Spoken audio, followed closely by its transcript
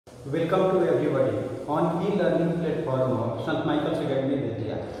Welcome to everybody on e-learning platform of St. Michael's Academy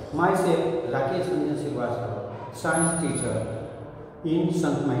Vidya. Myself Rakesh Ranjan Srivastava, science teacher in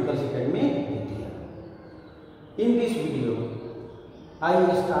St. Michael's Academy Vidya. In this video, I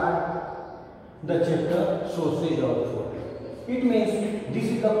will start the chapter Sources of Food. It means this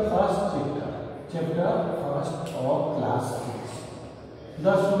is the first chapter first of class 6.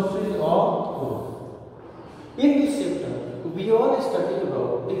 The sources of food. In this chapter, we all study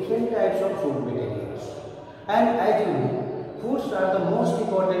about different types of food materials. And as you know, foods are the most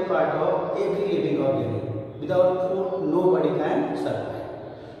important part of every living organism. Without food, nobody can survive.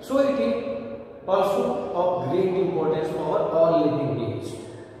 So it is also of great importance for all living beings.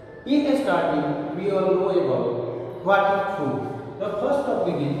 In starting, we all know about what is food. The first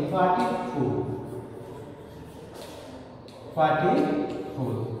topic is what is food. What is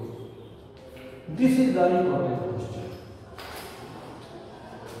food? This is the important question.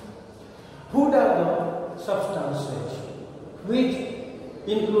 Food are the substances which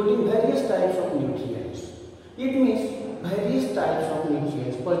including various types of nutrients. It means various types of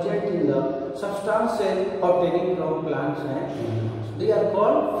nutrients present in the substances obtained from plants and animals. They are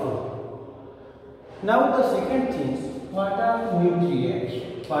called food. Now the second thing is, what are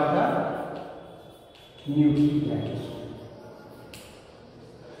nutrients? What are nutrients?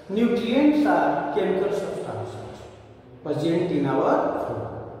 Nutrients are chemical substances present in our food.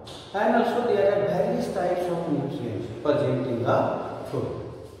 And also there are various types of nutrients present in the food.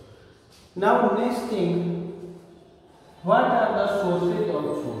 Now next thing, what are the sources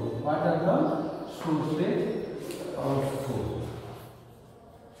of food? What are the sources of food?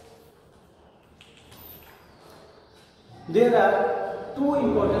 There are two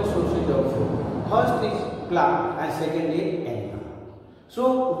important sources of food. First is plant and second is animal.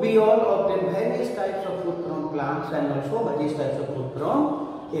 So we all obtain various types of food from plants and also various types of food from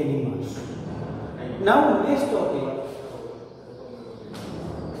animals. Now next topic,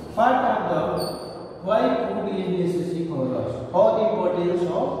 what are the why food is necessary for us, or the importance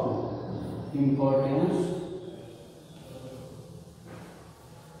of food. Importance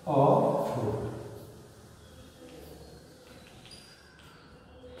of food.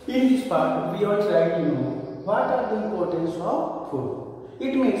 In this part, we all try to know what are the importance of food.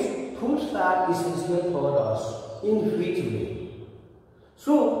 It means foods are essential for us in which way.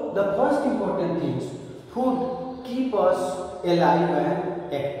 So the first important thing is food keep us alive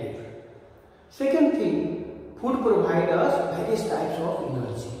and active. Second thing, food provide us various types of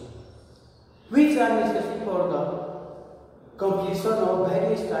energy which are necessary for the completion of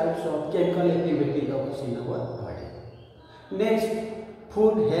various types of chemical activity of us in our body. Next,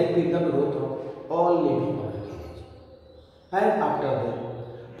 food help in the growth of all living organisms. And after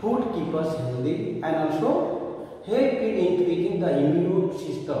that, food keep us healthy and also help in increasing the immune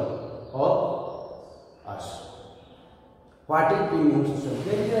system of us. What is immune system?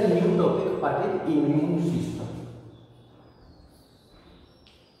 There is a new topic, what is immune system.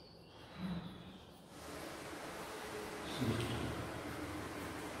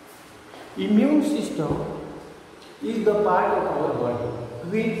 Immune system is the part of our body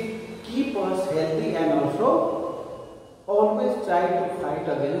which keep us healthy and also always try to fight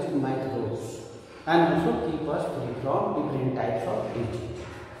against microbes and also keep us free from different types of disease.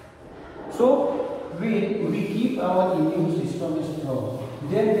 So we keep our immune system strong,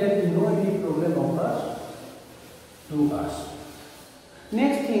 then there is no any problem of us to us.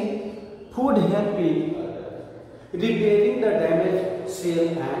 Next thing, food help in repairing the damaged cell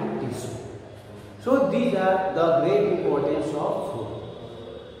and tissue. So these are the great importance of food.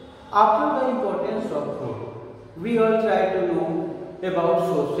 After the importance of food, we all try to know about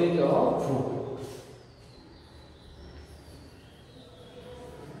sources of food.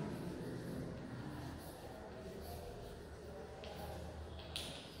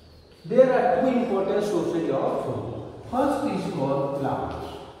 There are two important sources of food. First is called plants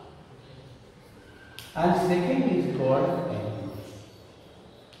and second is called animals.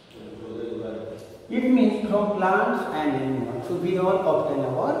 It means from plants and animals. So we all obtain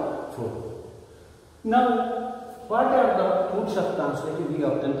our food. Now, what are the food substances we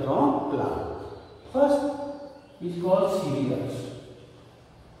obtain from plants? First is called cereals.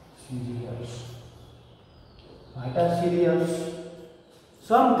 Cereals. What are cereals?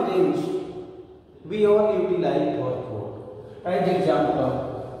 Some grains we all utilize for food. As example,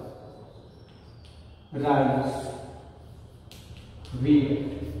 rice,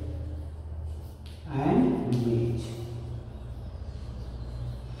 wheat, and maize.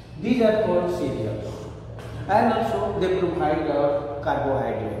 These are called cereals, and also they provide us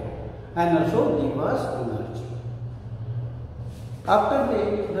carbohydrate and also give us energy. After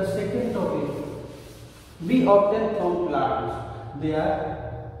that, the second topic, we obtain from plants their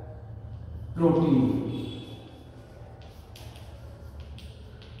protein.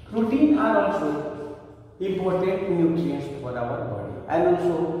 Protein are also important nutrients for our body, and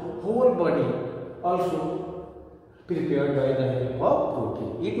also whole body also prepared by the help of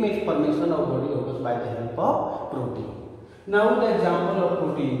protein. It makes formation of body occurs by the help of protein. Now the example of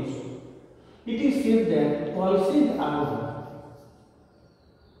proteins. It is said that pulses are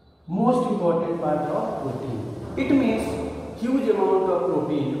most important part of protein. It means huge amount of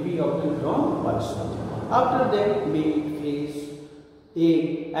protein we obtain from pulses. After that, meat, fish,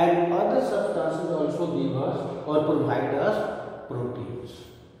 egg and other substances also give us or provide us proteins.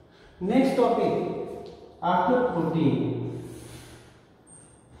 Next topic, after protein,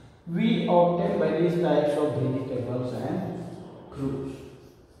 we obtain various types of vegetables and fruits.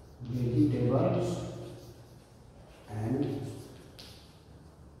 Vegetables and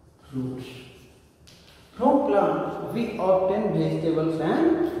fruits. From plants, we obtain vegetables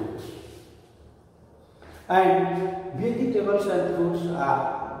and fruits. And vegetables and fruits are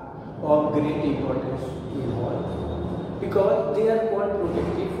of great importance in our, because they are called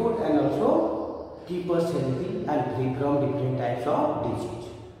protective food and also keep us healthy and free from different types of disease.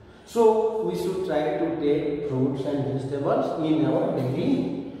 So we should try to take fruits and vegetables in our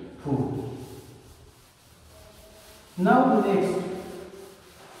daily food. Now next,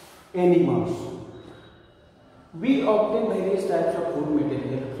 animals. We obtain various types of food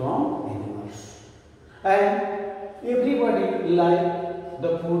material from animals, and everybody like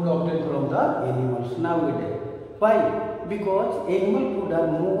the food obtained from the animals nowadays. Why? Because animal food are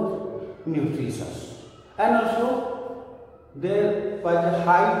more nutritious, and also there was a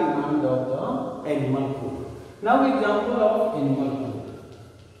high demand of the animal food. Now example of animal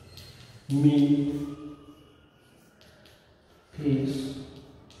food: meat, fish,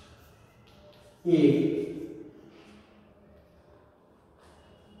 egg,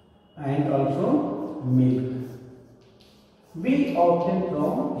 and also milk. We obtain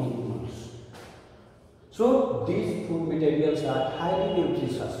from animals. So these food materials are highly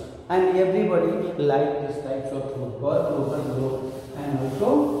nutritious, and everybody like these types of food for proper growth and also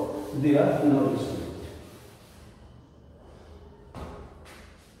their nourishment.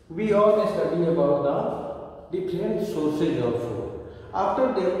 We all study about the different sources of food. After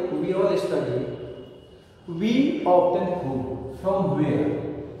that, we all study we obtain food from where?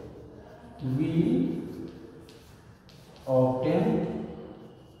 We obtain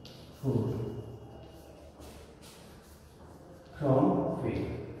food from where?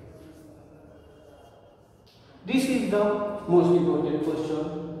 This is the most important question.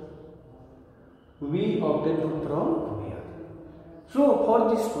 We obtain food from where? So for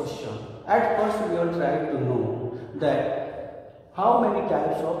this question, at first we all try to know that how many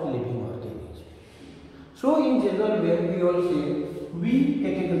types of living organisms. So in general way we all say we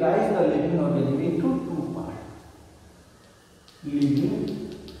categorize the living organism into two parts. Living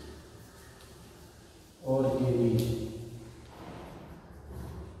organism.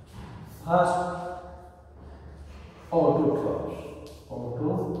 First, autotrophs.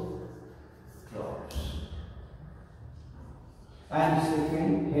 And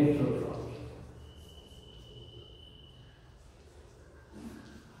second, heterotrophs.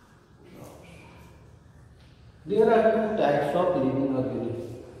 There are two types of living organisms,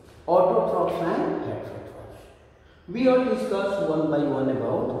 autotrophs and heterotrophs. We all discuss one by one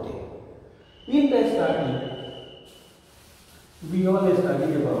about them. In the study, we all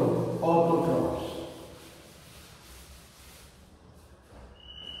study about autotrophs.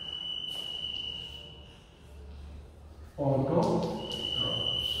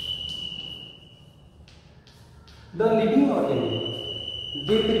 The living organisms,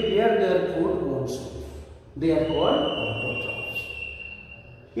 they prepare their food themselves. They are called autotrophs.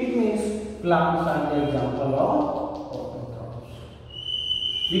 It means plants are the example of autotrophs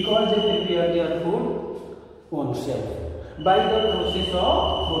because they prepare their food themselves by the process of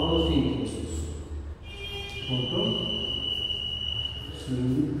photosynthesis.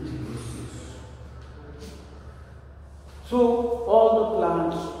 So all the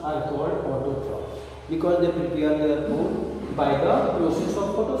plants are called autotrophs because they prepare their food by the process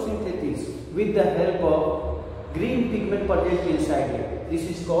of photosynthesis with the help of green pigment present inside it. This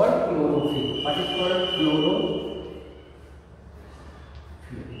is called chlorophyll. What is called chlorophyll?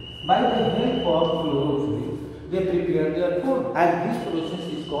 By the help of chlorophyll, they prepare their food, and this process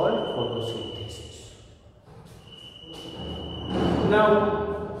is called photosynthesis. Now,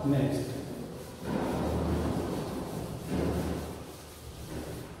 next.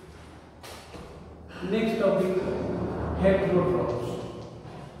 Next topic, heterotrophs.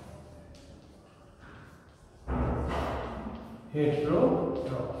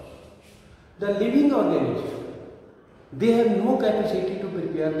 Heterotrophs. The living organisms, they have no capacity to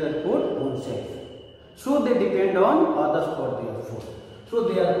prepare their food themselves. So they depend on others for their food. So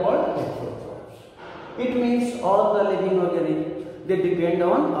they are called heterotrophs. It means all the living organisms, they depend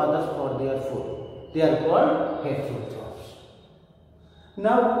on others for their food. They are called heterotrophs.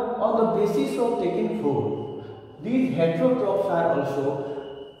 Now, on the basis of taking food, these heterotrophs are also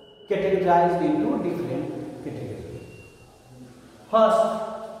categorized into different categories. First,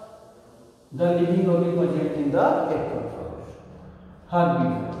 the living organism present in the heterotrophs.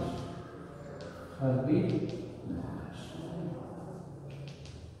 Herbivores.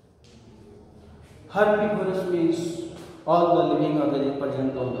 Herbivorous means all the living organisms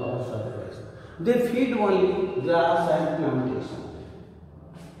present on the earth's surface. They feed only grass and plantation.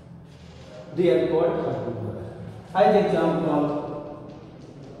 They are called herbivores. As example,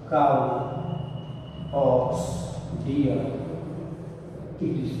 cow, ox, deer,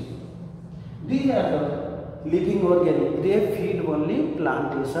 etc. These are the living organisms. They feed only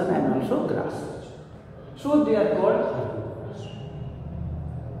plantation and also grasses. So they are called herbivores.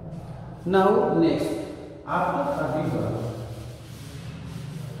 Now next, after herbivores,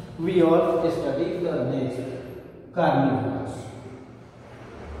 we all study the next carnivores.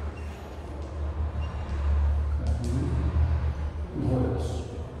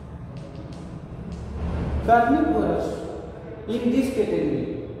 Carnivores, in this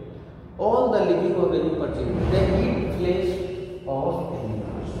category, all the living organisms present, they eat flesh of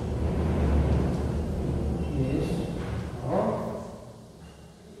animals. Flesh of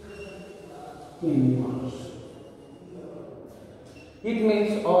animals. It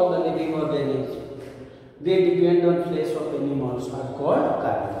means all the living organisms, they depend on flesh of animals, are called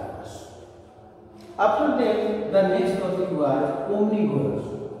carnivores. After that, the next topic was omnivorous.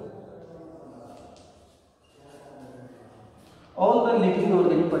 All the living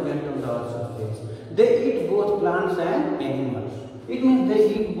organisms present on the earth's surface, they eat both plants and animals. It means they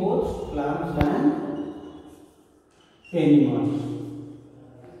eat both plants and animals.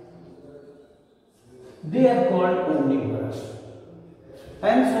 They are called omnivorous.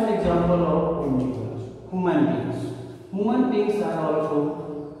 And some example of omnivorous: human beings. Human beings are also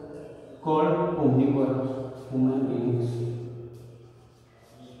called omnivorous. Human beings.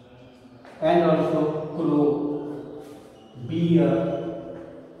 And also crow, beer,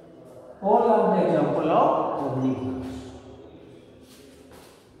 all are the example of omnivorous.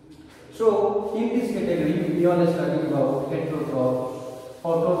 So in this category we all study about heterotrophs,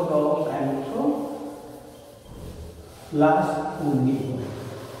 autotrophs, and also last omnivorous.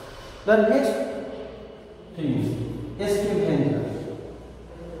 The next thing is scavengers.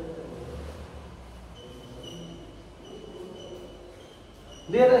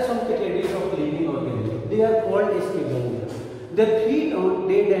 There are some categories of living organisms. They are called scavengers. They feed on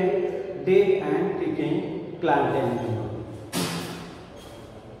dead and decaying plant and animal.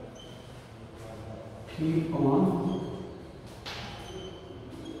 Feed on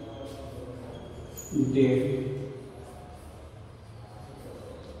dead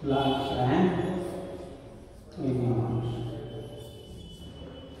plants and animals.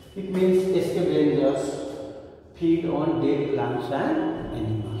 It means scavengers feed on dead plants and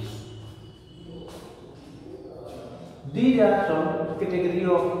animals. These are some category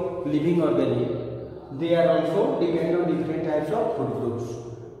of living organisms. They are also depend on different types of food groups.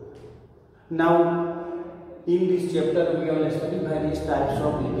 Now, in this chapter, we will study various types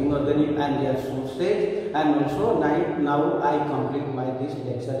of living organisms and their sources, and also now I complete this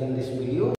lecture in this video.